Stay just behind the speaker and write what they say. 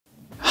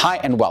Hi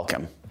and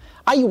welcome.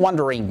 Are you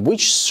wondering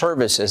which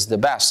service is the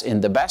best in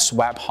the best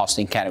web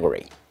hosting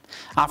category?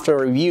 After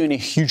reviewing a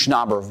huge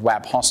number of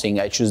web hosting,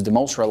 I choose the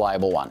most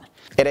reliable one.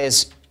 It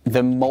is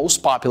the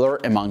most popular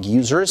among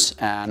users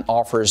and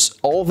offers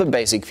all the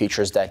basic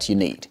features that you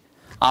need.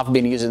 I've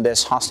been using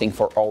this hosting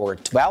for over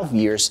 12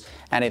 years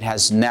and it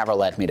has never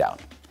let me down.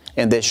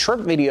 In this short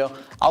video,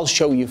 I'll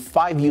show you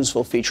 5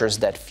 useful features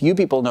that few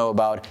people know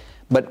about,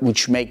 but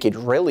which make it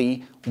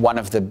really one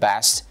of the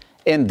best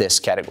in this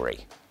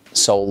category.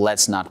 So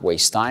let's not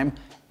waste time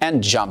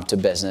and jump to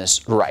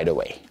business right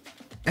away.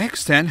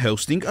 X10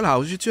 hosting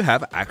allows you to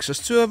have access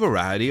to a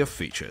variety of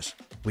features,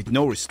 with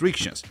no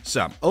restrictions.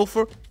 Some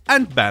offer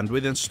and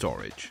bandwidth and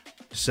storage.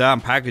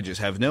 Some packages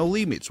have no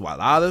limits, while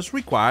others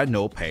require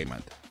no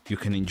payment. You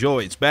can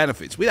enjoy its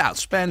benefits without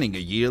spending a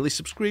yearly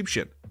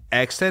subscription.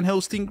 X10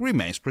 hosting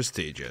remains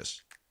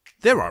prestigious.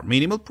 There are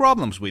minimal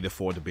problems with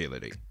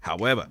affordability.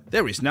 However,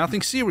 there is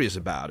nothing serious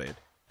about it.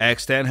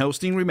 X10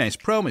 hosting remains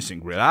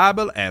promising,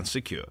 reliable and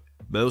secure.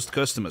 Most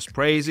customers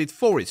praise it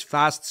for its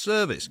fast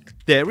service.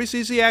 There is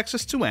easy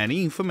access to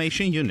any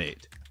information you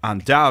need.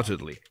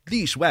 Undoubtedly,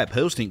 this web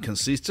hosting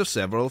consists of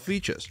several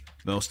features.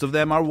 Most of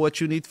them are what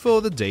you need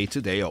for the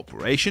day-to-day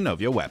operation of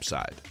your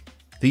website.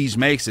 This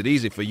makes it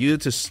easy for you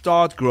to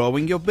start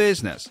growing your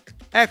business.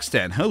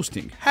 X10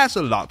 hosting has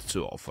a lot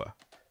to offer.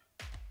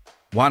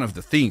 One of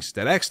the things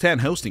that X10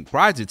 hosting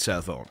prides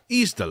itself on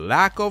is the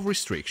lack of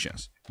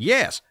restrictions.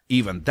 Yes,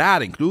 even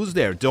that includes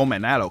their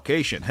domain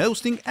allocation,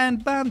 hosting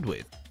and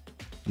bandwidth.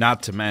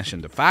 Not to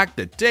mention the fact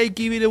that they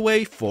give it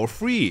away for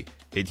free.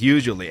 It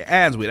usually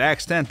ends with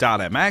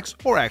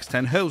x10.mx or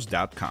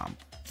x10host.com.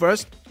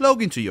 First,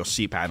 log into your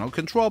cPanel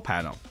control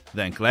panel,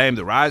 then claim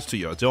the rights to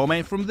your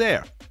domain from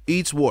there.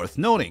 It's worth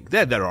noting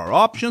that there are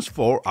options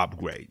for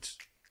upgrades.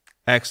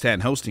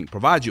 X10 hosting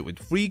provides you with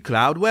free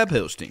cloud web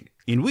hosting,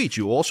 in which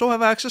you also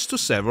have access to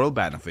several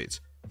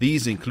benefits.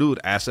 These include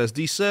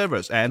SSD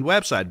servers and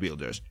website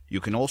builders. You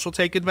can also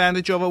take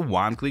advantage of a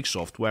one-click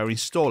software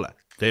installer.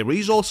 There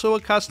is also a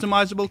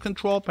customizable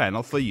control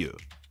panel for you.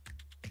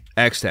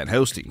 X10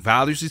 hosting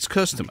values its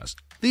customers.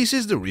 This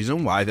is the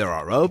reason why there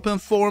are open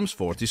forums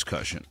for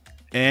discussion.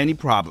 Any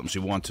problems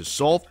you want to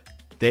solve,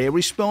 they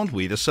respond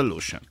with a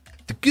solution.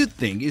 The good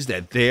thing is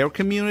that their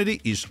community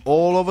is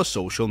all over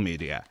social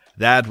media.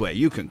 That way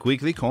you can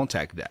quickly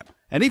contact them.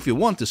 And if you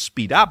want to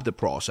speed up the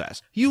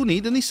process, you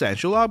need an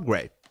essential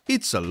upgrade.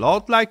 It's a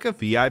lot like a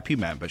VIP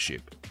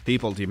membership.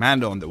 People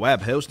demand on the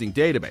web hosting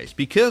database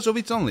because of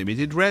its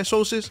unlimited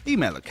resources,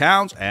 email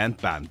accounts, and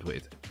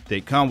bandwidth.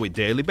 They come with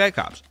daily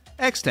backups.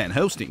 X10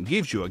 hosting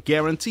gives you a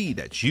guarantee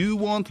that you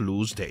won't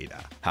lose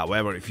data.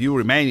 However, if you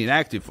remain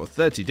inactive for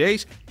 30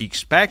 days,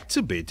 expect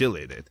to be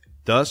deleted.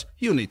 Thus,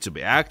 you need to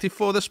be active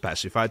for the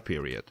specified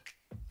period.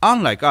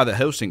 Unlike other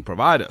hosting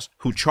providers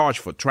who charge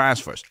for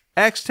transfers,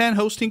 X10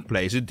 hosting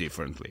plays it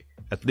differently.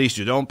 At least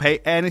you don't pay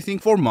anything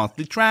for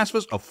monthly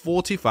transfers of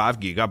 45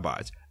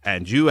 GB,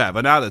 and you have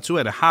another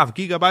 2.5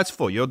 GB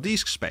for your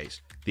disk space.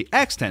 The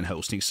X10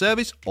 hosting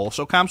service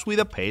also comes with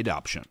a paid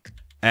option.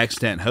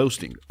 X10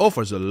 hosting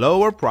offers a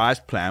lower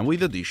priced plan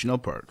with additional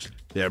perks.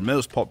 Their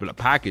most popular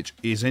package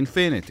is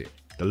Infinity.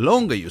 The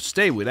longer you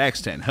stay with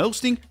X10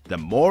 hosting, the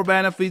more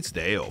benefits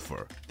they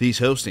offer. This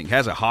hosting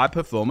has a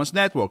high-performance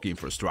network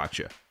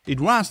infrastructure. It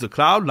runs the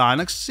Cloud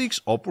Linux 6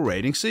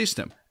 operating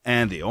system,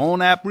 and the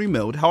on-app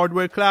remote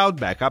hardware cloud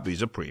backup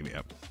is a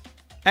premium.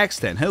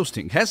 X10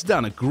 hosting has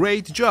done a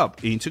great job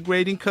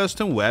integrating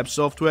custom web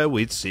software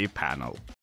with cPanel.